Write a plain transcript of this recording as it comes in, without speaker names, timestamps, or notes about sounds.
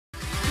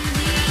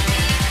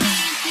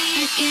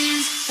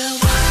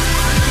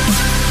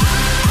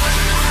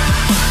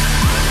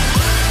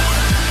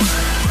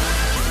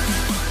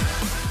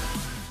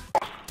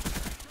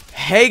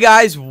Hey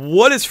guys,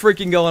 what is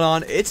freaking going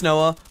on? It's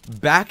Noah,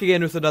 back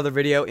again with another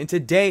video, and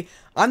today,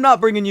 I'm not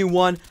bringing you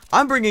one,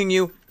 I'm bringing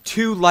you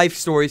two life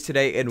stories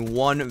today in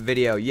one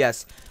video.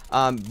 Yes,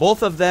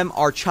 both of them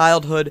are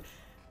childhood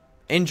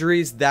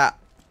injuries that,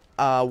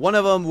 one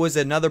of them was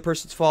another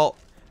person's fault,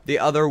 the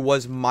other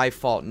was my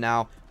fault.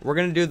 Now, we're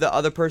gonna do the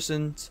other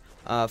person's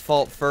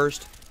fault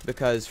first,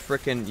 because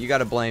freaking, you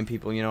gotta blame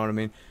people, you know what I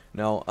mean?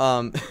 No,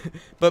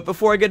 but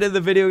before I get into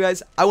the video,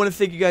 guys, I want to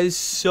thank you guys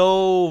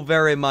so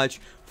very much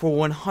for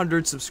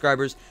 100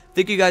 subscribers.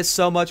 Thank you guys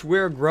so much.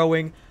 We're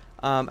growing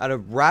at a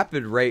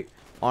rapid rate,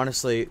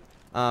 honestly.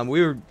 I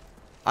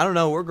don't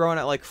know, we're growing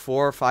at like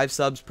 4 or 5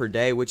 subs per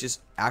day, which is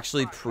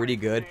actually pretty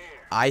good.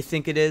 I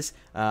think it is.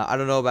 I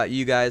don't know about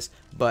you guys,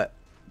 but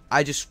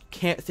I just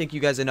can't thank you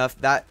guys enough.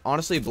 That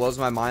honestly blows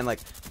my mind. Like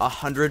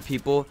 100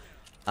 people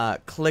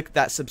click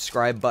that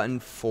subscribe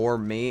button for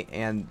me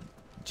and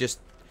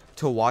just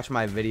to watch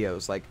my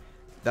videos. Like,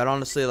 that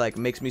honestly like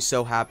makes me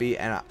so happy,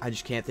 and I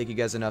just can't thank you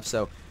guys enough.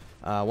 So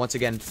once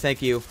again,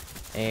 thank you.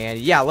 And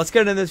yeah, let's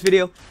get into this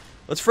video.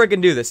 Let's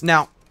freaking do this.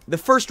 Now, the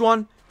first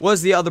one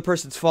was the other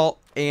person's fault,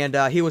 and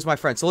he was my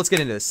friend. So let's get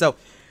into this. So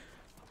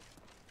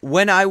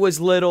when I was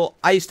little,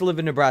 I used to live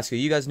in Nebraska.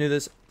 You guys knew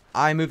this.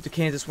 I moved to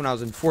Kansas when I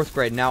was in 4th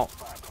grade. Now,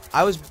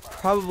 I was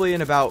probably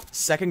in about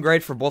 2nd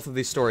grade for both of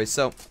these stories.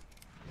 So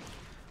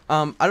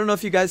I don't know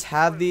if you guys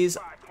have these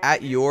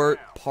at your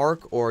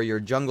park or your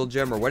jungle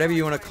gym or whatever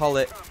you want to call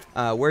it,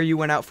 where you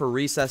went out for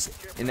recess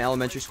in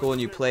elementary school and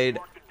you played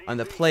on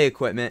the play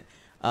equipment.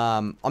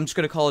 I'm just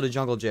going to call it a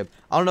jungle gym.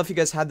 I don't know if you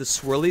guys had the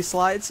swirly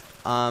slides.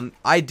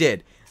 I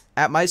did.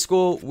 At my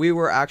school, we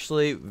were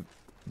actually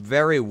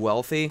very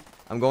wealthy.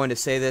 I'm going to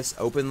say this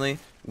openly.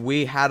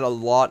 We had a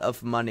lot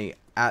of money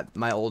at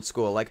my old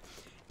school. Like,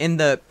 in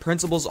the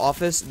principal's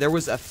office, there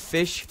was a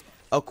fish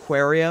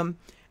aquarium.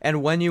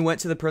 And when you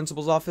went to the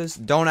principal's office,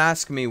 don't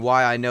ask me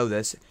why I know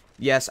this.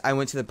 Yes, I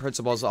went to the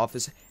principal's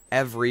office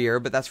every year,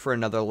 but that's for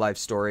another life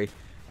story.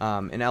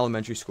 In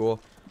elementary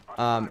school,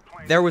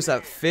 there was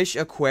a fish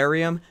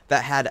aquarium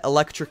that had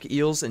electric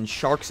eels and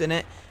sharks in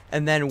it.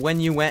 And then when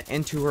you went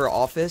into her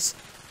office,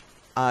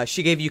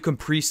 she gave you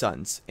Capri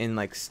Suns and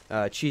like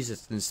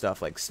cheeses and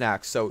stuff, like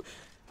snacks. So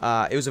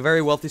it was a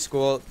very wealthy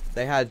school.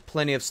 They had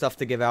plenty of stuff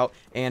to give out,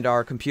 and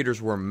our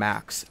computers were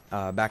Macs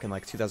back in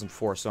like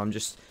 2004. So I'm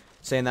just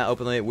saying that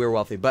openly. We were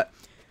wealthy. But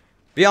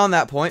beyond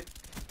that point,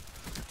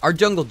 our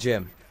jungle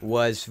gym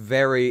was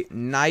very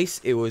nice.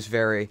 It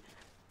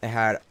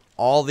had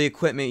all the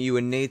equipment you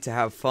would need to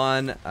have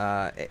fun.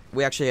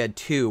 We actually had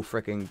two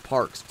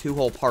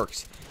whole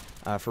parks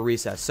for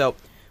recess. So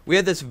we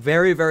had this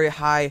very, very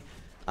high,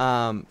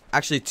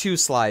 actually 2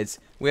 slides.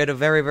 We had a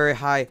very, very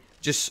high,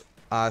 just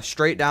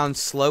straight down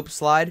slope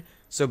slide.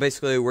 So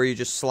basically where you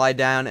just slide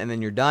down and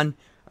then you're done.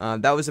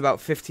 That was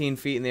about 15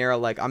 feet in the air.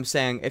 Like, I'm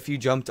saying, if you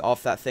jumped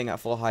off that thing at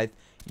full height,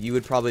 you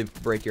would probably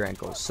break your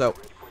ankles. So,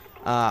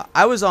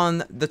 I was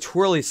on the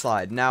twirly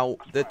slide. Now,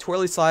 the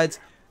twirly slides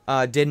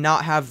did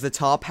not have the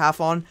top half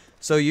on.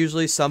 So,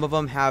 usually some of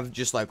them have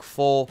just, like,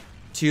 full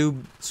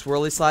tube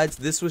swirly slides.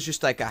 This was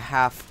just, like, a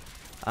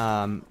half,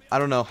 I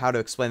don't know how to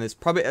explain this.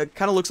 Probably, it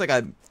kind of looks like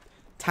a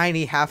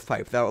tiny half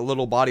pipe that a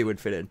little body would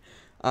fit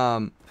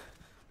in.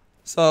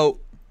 So,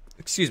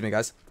 excuse me,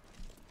 guys.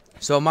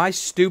 So, my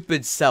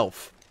stupid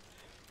self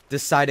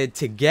decided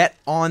to get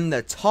on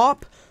the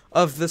top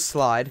of the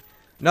slide.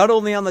 Not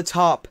only on the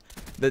top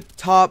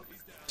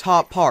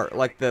part,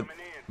 like the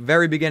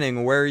very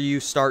beginning where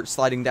you start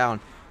sliding down,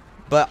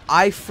 but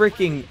I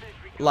freaking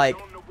like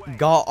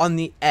got on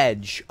the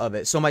edge of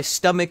it. So my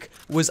stomach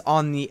was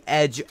on the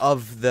edge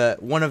of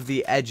one of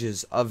the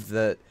edges of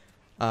the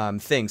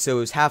thing. So it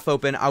was half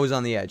open. I was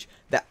on the edge,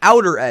 the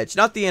outer edge,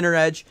 not the inner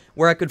edge,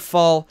 where I could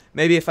fall.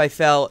 Maybe if I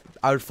fell,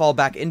 I would fall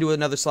back into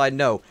another slide.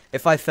 No,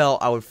 if I fell,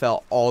 I would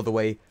fall all the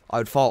way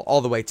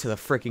to the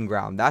freaking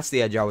ground. That's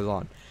the edge I was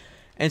on.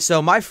 And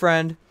so my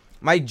friend,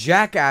 my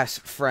jackass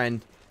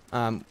friend,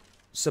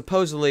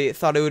 supposedly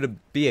thought it would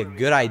be a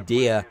good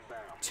idea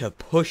to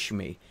push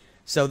me.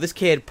 So this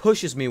kid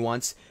pushes me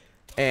once,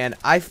 and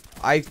I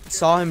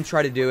saw him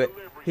try to do it.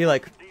 He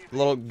like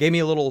gave me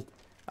a little,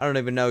 I don't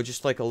even know,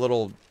 just like a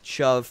little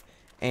shove,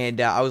 and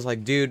I was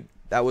like, dude,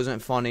 that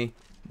wasn't funny.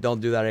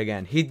 Don't do that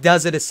again. He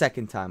does it a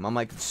second time. I'm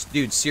like,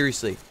 dude,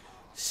 seriously,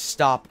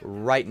 stop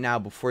right now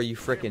before you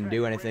freaking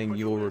do anything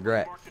you will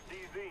regret.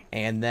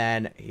 And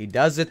then he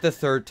does it the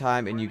 3rd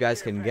time, and you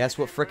guys can guess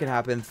what freaking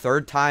happened.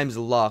 3rd time's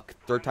luck,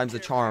 3rd time's the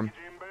charm.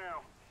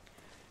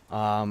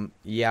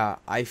 Yeah,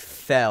 I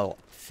fell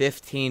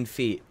 15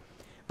 feet.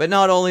 But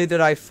not only did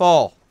I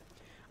fall,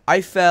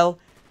 I fell,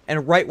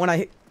 and right when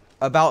I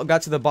about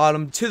got to the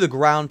bottom, to the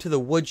ground, to the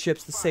wood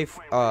chips, the safe,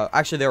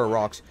 actually there were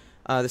rocks,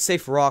 the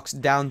safe rocks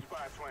down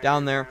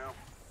there,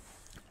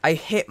 I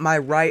hit my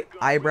right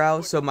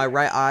eyebrow, so my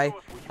right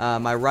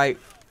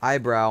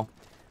eyebrow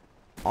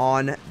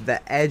on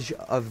the edge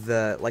of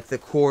the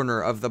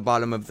corner of the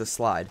bottom of the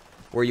slide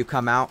where you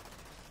come out.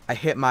 I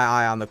hit my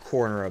eye on the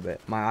corner of it,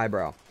 my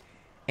eyebrow.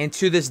 And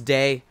to this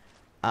day,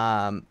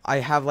 I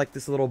have like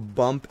this little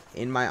bump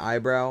in my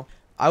eyebrow.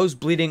 I was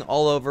bleeding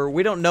all over.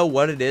 We don't know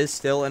what it is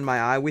still in my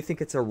eye. We think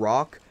it's a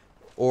rock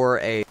or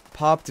a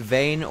popped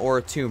vein or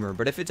a tumor.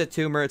 But if it's a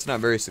tumor, it's not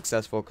very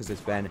successful because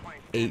it's been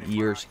 8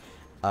 years.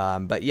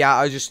 But yeah,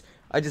 I just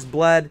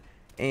bled,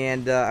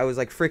 and I was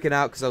like freaking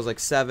out because I was like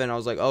 7. I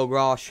was like, oh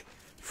gosh,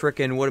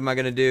 freaking, what am I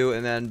gonna do?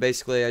 And then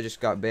basically I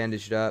just got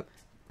bandaged up.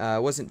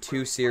 It wasn't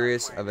too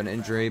serious of an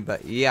injury,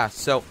 but yeah.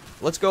 So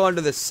let's go on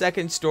to the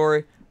second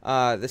story.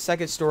 The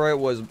second story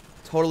was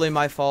totally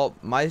my fault,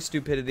 my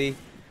stupidity.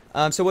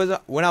 So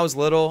when I was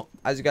little,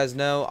 as you guys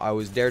know, I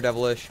was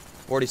daredevilish.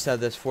 Already said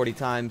this 40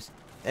 times.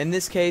 In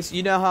this case,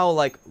 you know how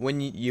like when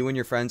you and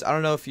your friends, I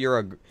don't know if you're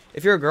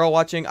a girl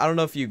watching, I don't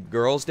know if you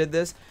girls did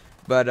this,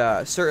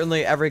 but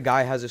certainly every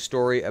guy has a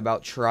story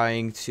about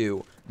trying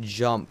to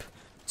jump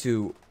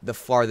to the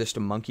farthest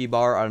monkey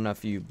bar. I don't know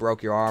if you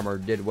broke your arm or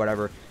did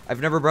whatever. I've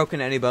never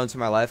broken any bones in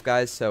my life,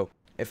 guys, so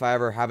if I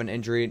ever have an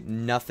injury,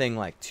 nothing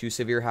like too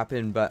severe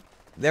happened, but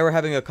they were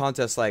having a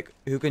contest like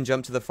who can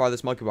jump to the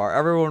farthest monkey bar.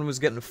 Everyone was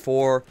getting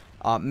 4,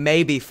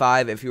 maybe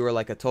 5 if you were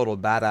like a total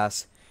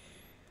badass.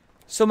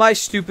 So my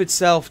stupid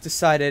self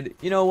decided,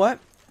 you know what?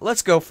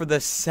 Let's go for the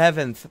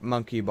 7th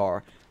monkey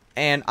bar.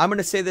 And I'm going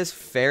to say this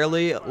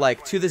fairly,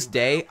 like to this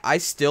day, I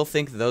still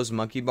think those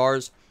monkey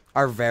bars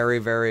are very,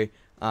 very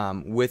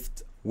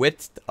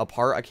width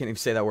apart. I can't even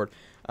say that word.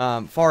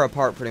 Far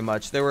apart pretty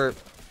much. They were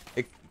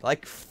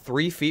like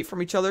 3 feet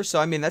from each other. So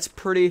I mean that's a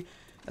pretty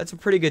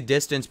good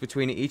distance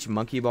between each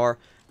monkey bar.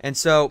 And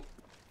so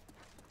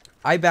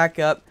I back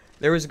up.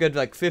 There was a good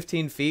like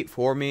 15 feet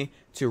for me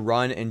to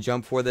run and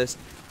jump for this.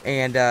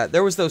 And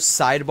there was those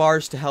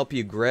sidebars to help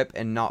you grip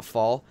and not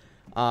fall.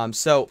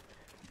 So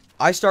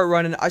I start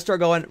running. I start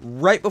going.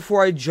 Right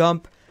before I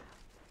jump,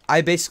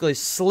 I basically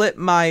slip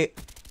my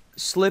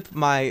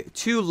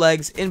 2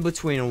 legs in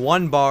between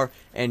one bar.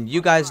 And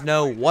you guys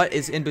know what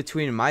is in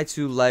between my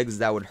 2 legs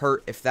that would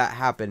hurt if that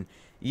happened.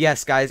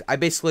 Yes, guys, I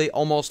basically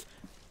almost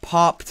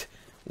popped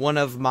one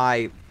of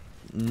my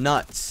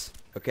nuts.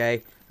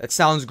 Okay, that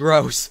sounds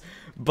gross,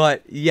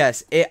 but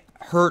yes, it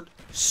hurt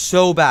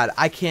so bad.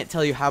 I can't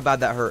tell you how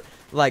bad that hurt.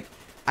 Like,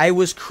 I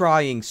was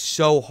crying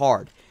so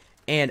hard,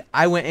 and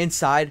I went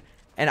inside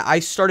and I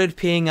started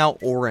peeing out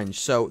orange,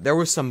 so there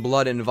was some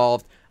blood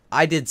involved.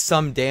 I did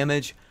some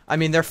damage. I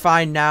mean, they're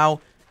fine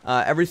now.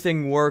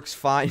 Everything works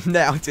fine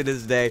now to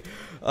this day.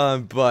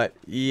 But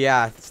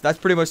yeah, that's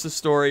pretty much the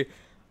story.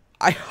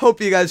 I hope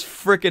you guys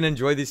freaking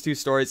enjoyed these 2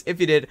 stories. If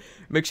you did,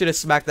 make sure to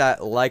smack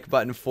that like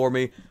button for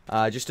me,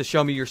 just to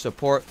show me your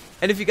support.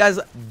 And if you guys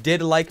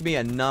did like me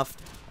enough,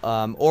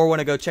 or want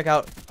to go check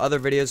out other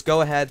videos,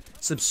 go ahead,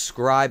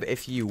 subscribe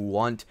if you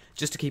want,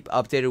 just to keep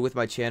updated with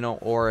my channel.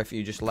 Or if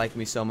you just like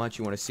me so much,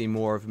 you want to see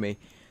more of me,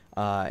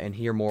 and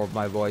hear more of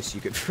my voice,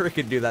 you could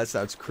freaking do that.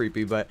 Sounds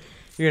creepy, but,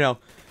 you know.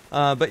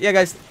 But yeah,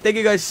 guys, thank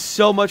you guys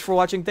so much for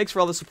watching. Thanks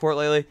for all the support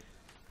lately.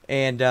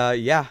 And,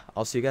 yeah,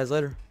 I'll see you guys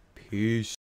later. Peace.